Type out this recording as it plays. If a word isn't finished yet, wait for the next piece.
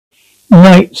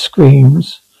Night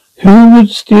screams. Who would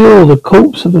steal the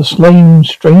corpse of a slain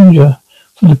stranger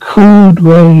from the cruel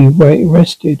grave where it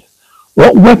rested?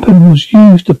 What weapon was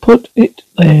used to put it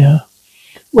there?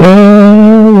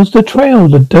 Where was the trail,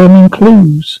 the damning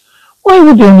clues? Why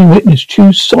would the only witness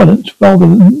choose silence rather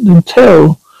than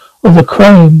tell of the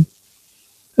crime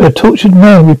that a tortured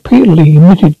man repeatedly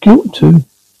admitted guilt to?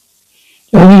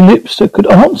 The only lips that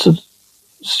could answer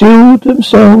sealed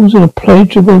themselves in a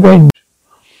pledge of revenge.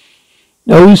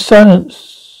 No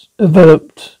silence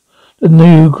enveloped the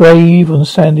new grave on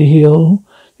Sandy Hill.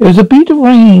 There was a beat of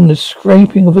rain, the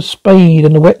scraping of a spade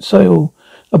and the wet soil,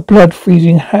 a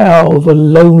blood-freezing howl of a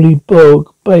lonely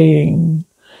dog baying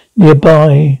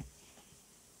nearby.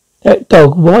 That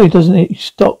dog, why doesn't it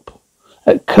stop?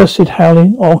 That cursed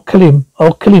howling, I'll kill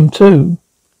him too.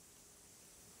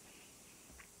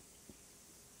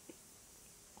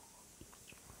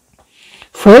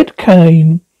 Fred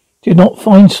Kane did not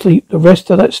find sleep the rest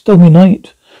of that stormy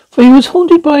night, for he was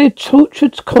haunted by a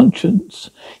tortured conscience.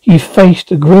 He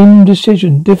faced a grim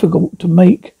decision difficult to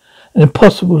make and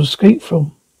impossible to escape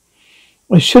from.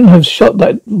 I shouldn't have shot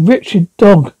that wretched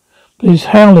dog, but he's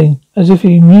howling as if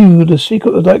he knew the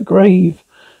secret of that grave.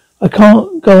 I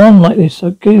can't go on like this.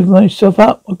 I gave myself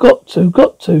up. I got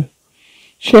to.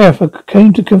 Sheriff, I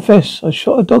came to confess. I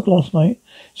shot a dog last night.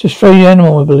 It's a stray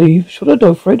animal, I believe. Shot a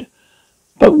dog, Fred.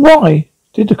 But why?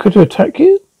 Did the critter attack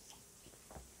you?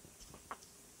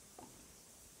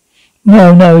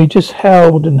 No, he just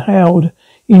howled and howled.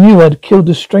 He knew I'd killed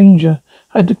the stranger.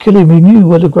 I had to kill him. He knew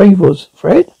where the grave was.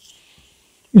 Fred?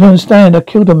 You don't understand. I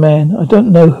killed a man. I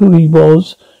don't know who he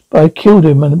was, but I killed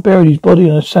him and buried his body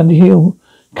on a sandy hill.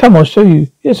 Come, I'll show you.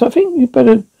 Yes, I think you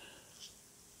better...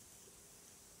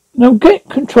 Now get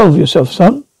control of yourself,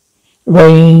 son. The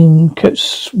rain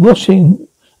kept washing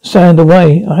sand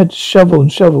away. I had to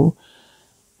shovel.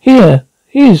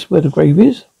 Here's where the grave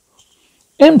is.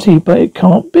 Empty, but it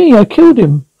can't be. I killed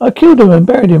him and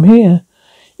buried him here.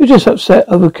 You're just upset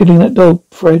over killing that dog,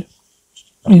 Fred.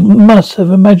 You must have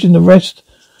imagined the rest.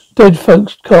 Dead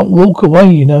folks can't walk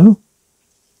away, you know.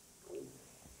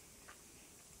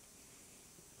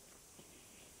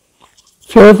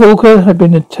 Sheriff Walker had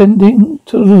been attending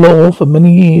to the law for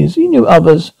many years. He knew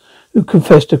others who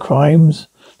confessed to crimes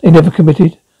they never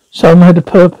committed. Some had a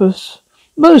purpose.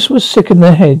 Most were sick in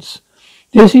their heads.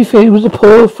 This, he feared, was the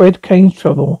poor Fred Kane's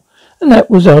trouble, and that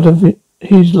was out of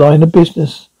his line of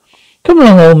business. Come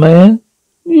along, old man.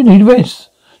 You need rest.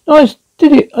 No, I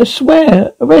did it. I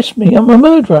swear. Arrest me. I'm a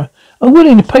murderer. I'm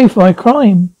willing to pay for my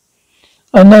crime.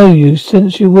 I know you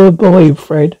since you were a boy,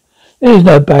 Fred. There is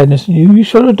no badness in you. You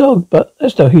shot a dog, but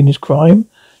that's no heinous crime.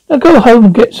 Now go home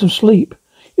and get some sleep.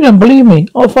 You don't believe me?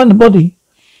 I'll find the body.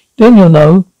 Then you'll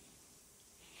know.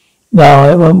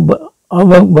 No, I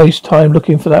won't waste time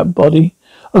looking for that body.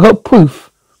 I got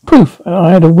proof, and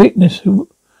I had a witness who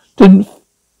didn't...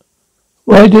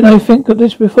 Why didn't I think of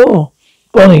this before?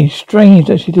 Bonnie, strange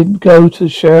that she didn't go to the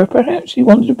sheriff. Perhaps she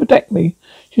wanted to protect me.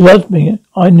 She loved me.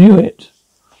 I knew it.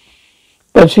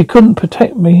 But she couldn't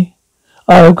protect me.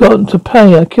 I've got to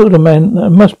pay. I killed a man. I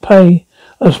must pay.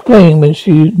 I'll explain when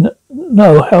she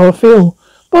know how I feel.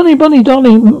 Bonnie,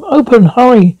 darling, open,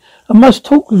 hurry. I must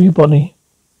talk with you, Bonnie.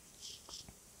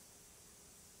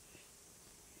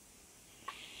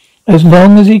 As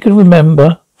long as he could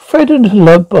remember, Fred had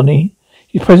loved Bonnie.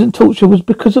 His present torture was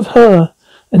because of her,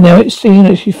 and now it seemed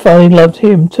that she finally loved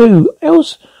him too.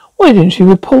 Else, why didn't she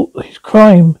report his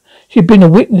crime? She'd been a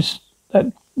witness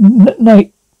that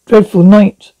dreadful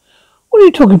night. What are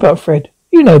you talking about, Fred?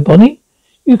 You know Bonnie.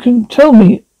 You can tell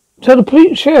the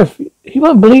police sheriff. He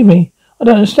won't believe me. I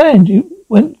don't understand. You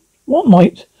went what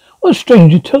night? What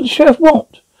stranger? Tell the sheriff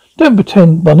what? Don't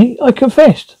pretend, Bonnie. I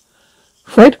confessed.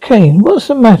 Fred Kane, what's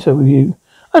the matter with you?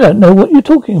 I don't know what you're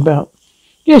talking about.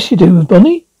 Yes, you do,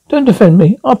 Bonnie. Don't defend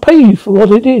me. I'll pay you for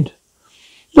what I did.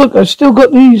 Look, I've still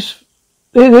got these.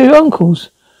 They're your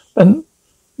uncle's. And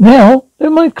now they're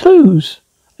my clues.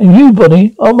 And you,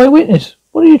 Bonnie, are my witness.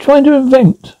 What are you trying to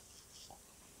invent?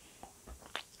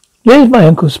 There's my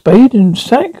uncle's spade and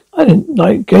sack. I didn't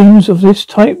like games of this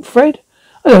type, Fred.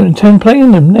 I don't intend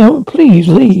playing them. Now, please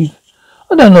leave.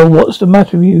 I don't know what's the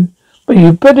matter with you, but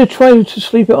you'd better try to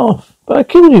sleep it off. But I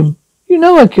killed him. You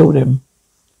know I killed him.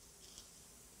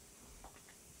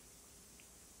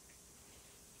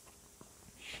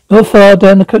 Not far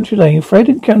down the country lane, Fred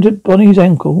encountered Bonnie's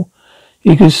uncle.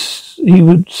 He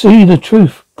would see the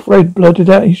truth. Fred blurted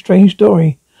out his strange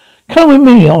story. Come with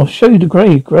me, I'll show you the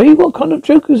grave. Grave? What kind of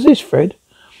joke is this, Fred?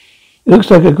 It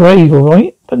looks like a grave, all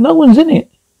right, but no one's in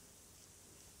it.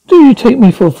 Do you take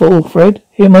me for a fool, Fred?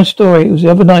 Hear my story. It was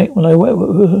the other night when I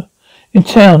went in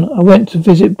town. I went to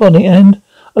visit Bonnie and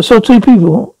I saw two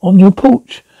people on your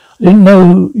porch. I didn't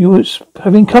know you were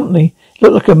having company. It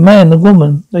looked like a man and a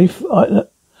woman. Then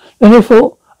I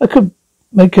thought I could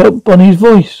make out Bonnie's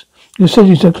voice. You were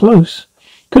sitting so close.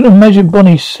 Couldn't imagine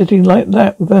Bonnie sitting like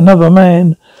that with another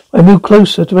man. I moved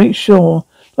closer to make sure.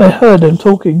 I heard them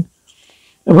talking.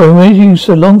 I've been waiting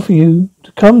so long for you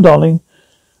to come, darling,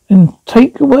 and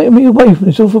take me away from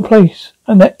this awful place.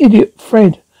 And that idiot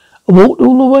Fred. I walked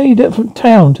all the way down from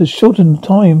town to shorten the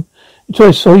time until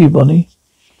I saw you, Bonnie.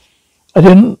 I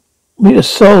didn't meet a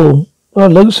soul, but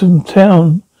a lonesome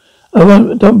town.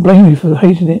 Don't blame you for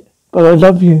hating it, but I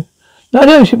love you.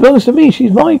 No, she belongs to me.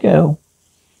 She's my girl.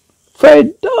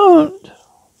 Fred, don't.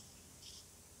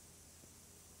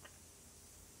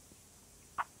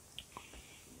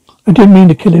 I didn't mean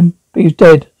to kill him, but he's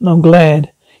dead, and I'm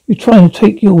glad. You're trying to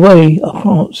take you away. I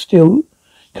can't steal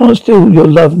your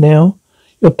love now.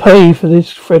 You'll pay for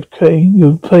this, Fred Kane.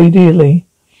 You'll pay dearly.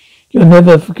 I'll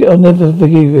never forgive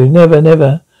you.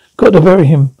 Never. Got to bury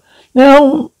him.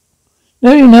 Now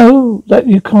you know that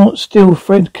you can't steal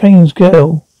Fred Kane's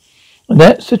girl. And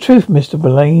that's the truth, Mr.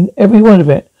 Mullane. Every word of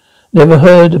it. Never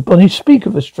heard Bonnie speak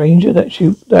of a stranger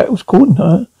that was courting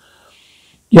her.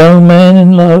 Young man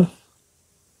in love.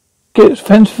 Get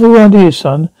fanciful ideas,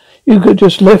 son. You could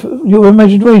just let your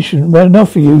imagination run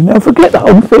enough for you. Now forget the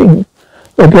whole thing.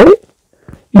 Forget it?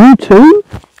 You too?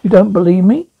 You don't believe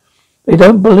me? They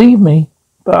don't believe me.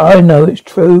 But I know it's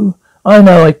true. I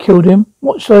know I killed him.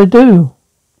 What shall I do?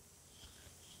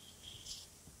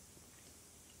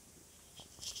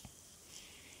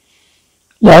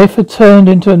 Life had turned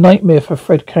into a nightmare for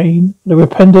Fred Kane, the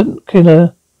repentant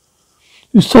killer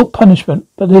who sought punishment,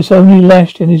 but this only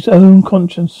lashed in his own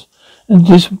conscience and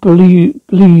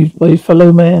disbelieved by his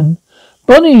fellow man.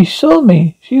 Bonnie saw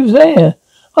me. She was there.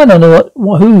 I don't know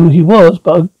who he was,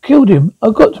 but I killed him.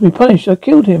 I've got to be punished. I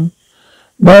killed him.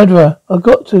 Murderer. I've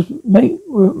got to make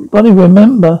Bonnie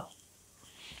remember.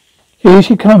 Here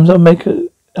she comes. I'll make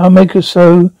her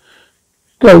so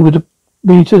go with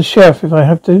me to the sheriff if I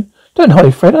have to. Don't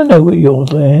hide, Fred. I know you're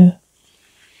there.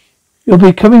 You'll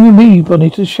be coming with me, Bonnie,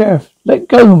 to the sheriff. Let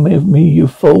go of me, you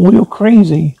fool. You're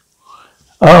crazy.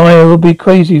 I will be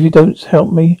crazy if you don't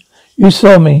help me. You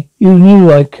saw me. You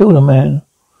knew I killed a man.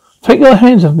 Take your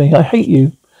hands off me. I hate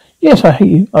you. Yes, I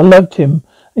hate you. I loved him.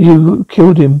 You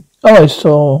killed him. Oh, I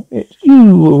saw it.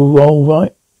 You were all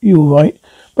right. You were right.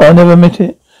 But I never admit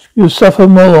it. You'll suffer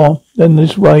more than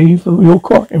this way for your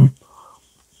crime.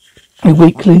 You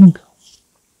weakling.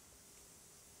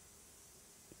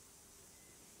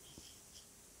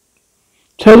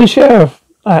 Tell the sheriff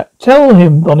that. Tell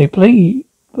him, Bonnie, please.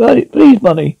 Please,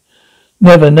 Bonnie.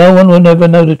 Never. No one will never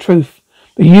know the truth.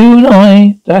 But you and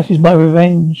I, that is my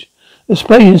revenge. The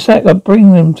spade and sack, I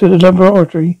bring them to the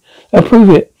laboratory. I'll prove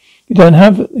it. You don't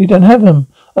have them.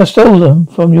 I stole them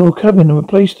from your cabin and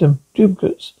replaced them.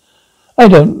 Duplicates. I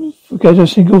didn't forget a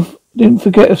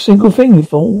single thing, you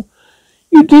fool.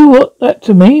 You do that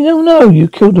to me? No. You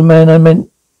killed the man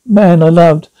I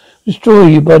loved. Destroy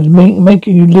you by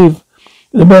making you live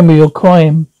with the memory of your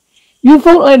crime. You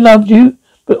thought I loved you,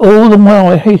 but all the while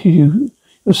I hated you.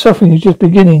 Your suffering is just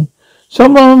beginning.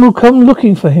 Someone will come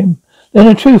looking for him. Then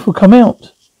the truth will come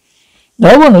out.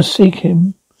 No one will seek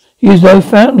him. He has no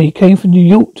family. He came from New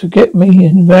York to get me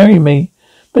and marry me.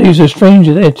 But he was a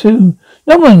stranger there too.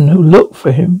 No one who looked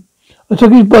for him. I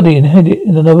took his body and hid it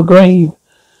in another grave.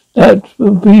 That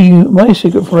will be my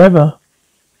secret forever.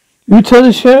 You tell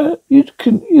the sheriff. You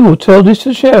will tell this to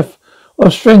the sheriff. I'll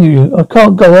strangle you. I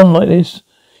can't go on like this.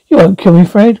 You won't kill me,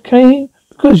 Fred Kane,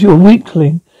 because you're a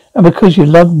weakling and because you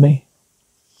love me.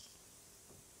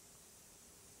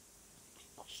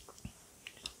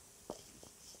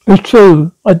 It's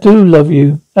true. I do love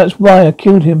you. That's why I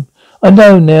killed him. I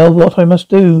know now what I must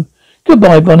do.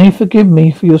 Goodbye, Bonnie. Forgive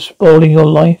me for spoiling your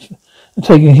life and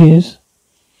taking his.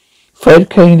 Fred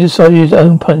Kane decided his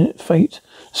own fate.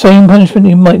 Same punishment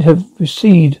he might have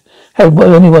received had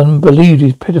anyone believed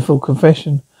his pitiful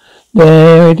confession.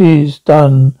 There it is,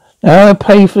 done. Now I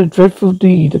pay for the dreadful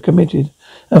deed I committed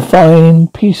and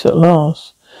find peace at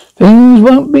last. Things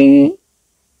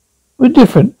were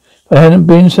different if I hadn't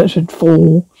been such a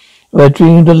fool. If I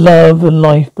dreamed of love and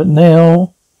life, but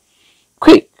now...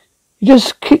 Quick! You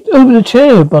just kicked over the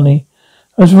chair, Bonnie.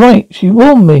 I was right. She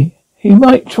warned me. He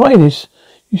might try this.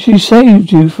 She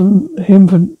saved you from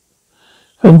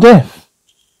death.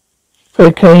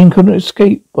 Fred Kane couldn't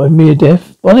escape by mere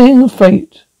death. Bonnie and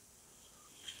fate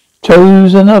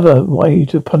chose another way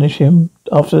to punish him.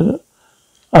 After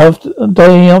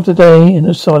day after day in the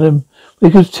asylum, we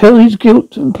could tell his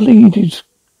guilt and plead his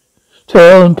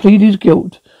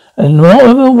guilt, and not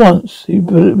ever once he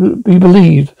be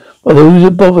believed by those who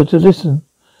bothered to listen.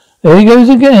 There he goes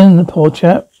again, the poor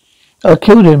chap. I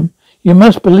killed him. You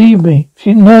must believe me.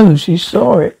 She knows. She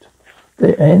saw it.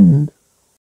 The end.